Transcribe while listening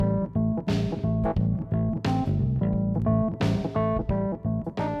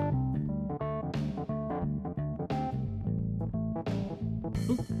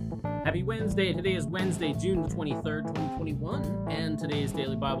Happy Wednesday. Today is Wednesday, June the 23rd, 2021, and today's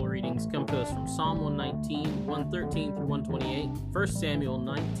daily Bible readings come to us from Psalm 119, 113 through 128, 1 Samuel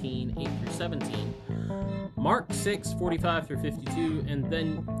 19, 8 through 17, Mark 6, 45 through 52, and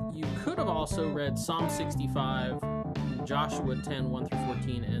then you could have also read Psalm 65, Joshua 10, 1 through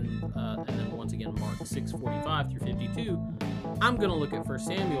 14, and then once again Mark 6, 45 through 52. I'm going to look at 1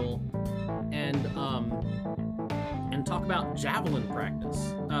 Samuel and talk about javelin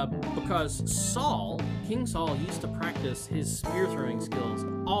practice, because King Saul used to practice his spear throwing skills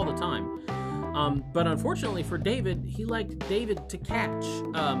all the time. But unfortunately for David, he liked David to catch.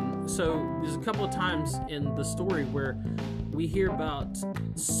 So there's a couple of times in the story where we hear about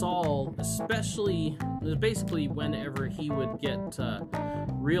Saul, especially, basically whenever he would get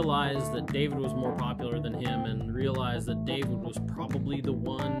realize that David was more popular than him and realize that David was probably the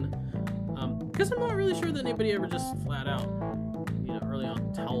one. Because I'm not really sure that anybody ever just flat out, early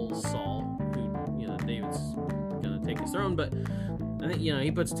on tells Saul who, David's gonna take his throne. But I think, he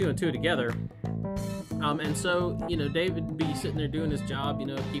puts two and two together. And so, David would be sitting there doing his job,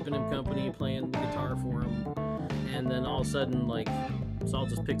 keeping him company, playing the guitar for him. And then all of a sudden, Saul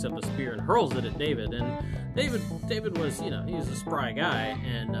just picks up a spear and hurls it at David. And David was, he was a spry guy,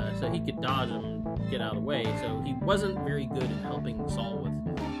 and so he could dodge him and get out of the way. So he wasn't very good at helping Saul with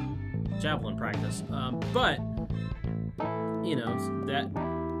javelin practice. But, that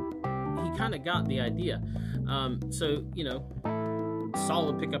he kind of got the idea. So, Saul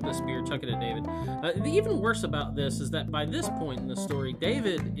would pick up the spear, chuck it at David. The even worse about this is that by this point in the story,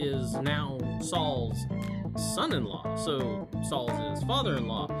 David is now Saul's son-in-law. So Saul's his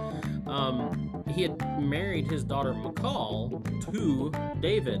father-in-law. He had married his daughter Michal to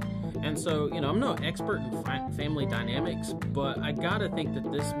David. And so, I'm no expert in family dynamics, but I gotta think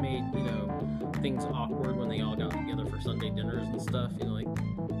that this made, things awkward when they all got together for Sunday dinners and stuff.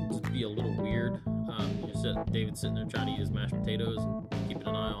 Just be a little weird. David sitting there trying to eat his mashed potatoes and keeping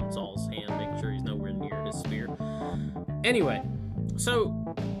an eye on Saul's hand, making sure he's nowhere near his spear. Anyway,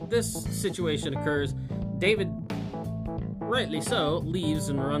 so this situation occurs. David, rightly so, leaves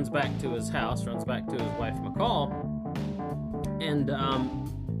and runs back to his house, runs back to his wife Michal, and,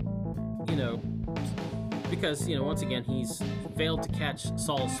 because, once again, he's failed to catch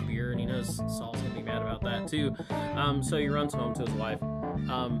Saul's spear, and he knows Saul's going to be mad about that too, so he runs home to his wife.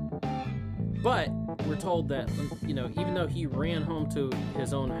 But we're told that, even though he ran home to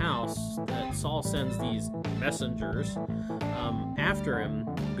his own house, that Saul sends these messengers after him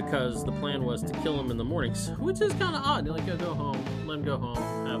because the plan was to kill him in the morning, which is kind of odd. They're go home, let him go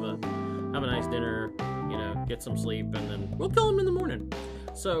home, have a nice dinner, get some sleep, and then we'll kill him in the morning.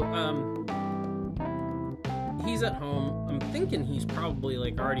 So, he's at home. I'm thinking he's probably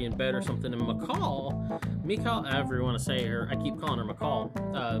already in bed or something. And Michal, however you want to say her, I keep calling her Michal.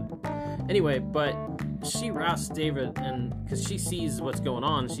 Anyway, but she rousts David, and because she sees what's going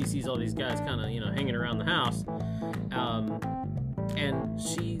on, she sees all these guys kind of hanging around the house, and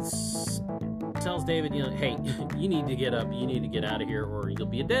she tells David, hey, you need to get up, you need to get out of here, or you'll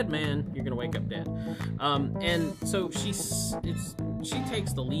be a dead man. You're gonna wake up dead. And so she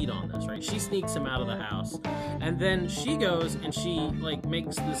takes the lead on this, right? She sneaks him out of the house, and then she goes and she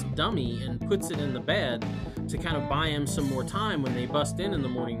makes this dummy and puts it in the bed to kind of buy him some more time when they bust in the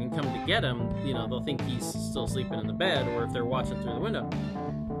morning and come to get him. They'll think he's still sleeping in the bed, or if they're watching through the window.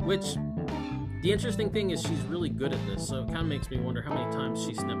 Which, the interesting thing is, she's really good at this, so it kind of makes me wonder how many times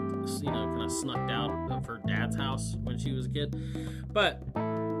she kind of snuck out of her dad's house when she was a kid. But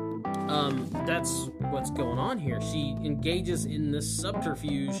that's what's going on here. She engages in this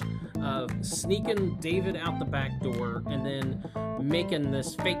subterfuge of sneaking David out the back door and then making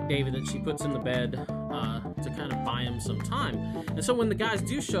this fake David that she puts in the bed to kind of buy him some time. And so when the guys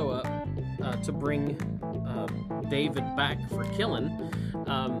do show up to bring David back for killing,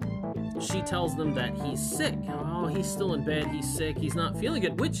 she tells them that he's sick. Oh, he's still in bed, he's sick, he's not feeling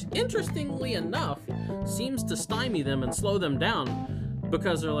good, which, interestingly enough, seems to stymie them and slow them down,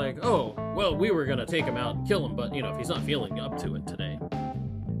 because they're like, oh, well, we were going to take him out and kill him, but, if he's not feeling up to it today.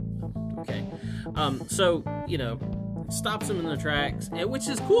 Okay. So, stops him in the tracks, which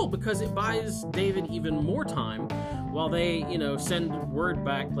is cool because it buys David even more time while they, send word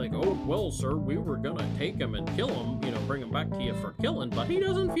back oh, well, sir, we were going to take him and kill him, bring him back to you for killing, but he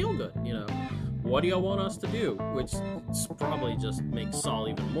doesn't feel good, What do y'all want us to do? Which probably just makes Saul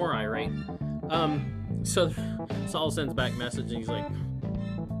even more irate. So Saul sends back message, and he's like,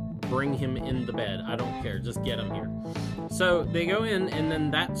 bring him in the bed. I don't care. Just get him here. So they go in, and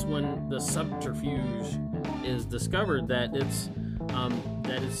then that's when the subterfuge is discovered, that it's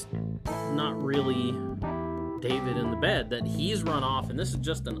not really David in the bed, that he's run off, and this is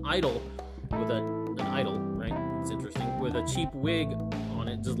just an idol with an idol, right? It's interesting, with a cheap wig on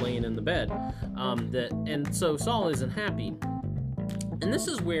it, just laying in the bed. And so Saul isn't happy. And this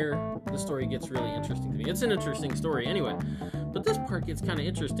is where the story gets really interesting to me. It's an interesting story anyway, but this part gets kind of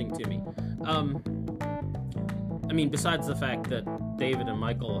interesting to me. I mean, besides the fact that David and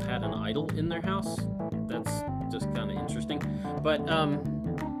Michal had an idol in their house, that's just kind of interesting. But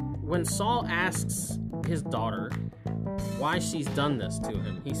when Saul asks his daughter why she's done this to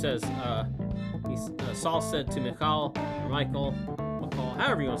him, he says, Saul said to Michal,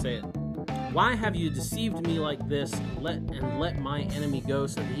 however you want to say it, "Why have you deceived me like this? Let my enemy go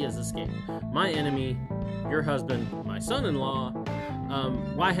so that he has escaped. My enemy, your husband, my son-in-law.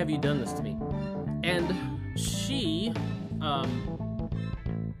 Why have you done this to me?" And she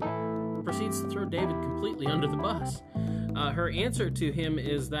proceeds to throw David completely under the bus. Her answer to him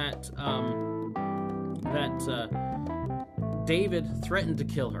is that David threatened to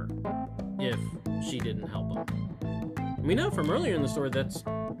kill her if she didn't help him. We know from earlier in the story that's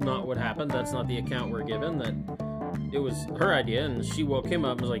not what happened. That's not the account we're given. That it was her idea, and she woke him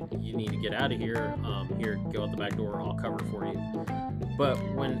up and was like, "You need to get out of here. Here, go out the back door. I'll cover for you." But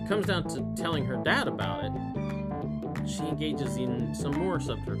when it comes down to telling her dad about it, she engages in some more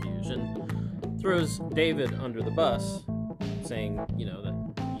subterfuge and throws David under the bus, saying, that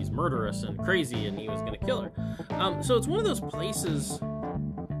he's murderous and crazy and he was going to kill her. So it's one of those places,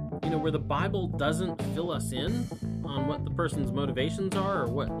 where the Bible doesn't fill us in on what the person's motivations are, or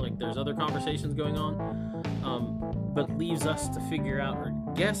what, there's other conversations going on, but leaves us to figure out or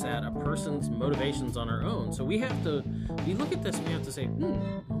guess at a person's motivations on our own. So we look at this and we have to say,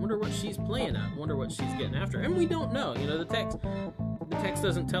 I wonder what she's playing at. I wonder what she's getting after. And we don't know. The text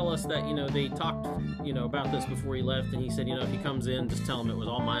doesn't tell us that, they talked, about this before he left, and he said, if he comes in, just tell him it was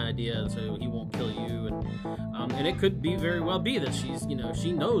all my idea, so he won't kill you. And it could very well be that she's,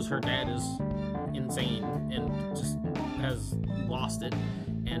 she knows her dad is insane and just has lost it,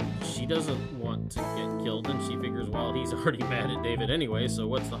 and she doesn't want to get killed, and she figures, well, he's already mad at David anyway, so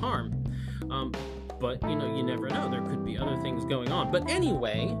what's the harm? But, you never know. There could be other things going on. But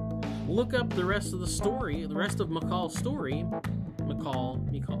anyway, look up the rest of the story, the rest of Michal's story,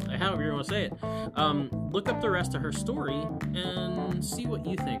 however you want to say it. Look up the rest of her story and see what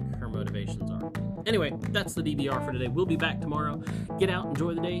you think her motivations are. Anyway, that's the DBR for today. We'll be back tomorrow. Get out,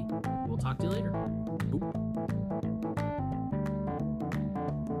 enjoy the day. We'll talk to you later. Boop.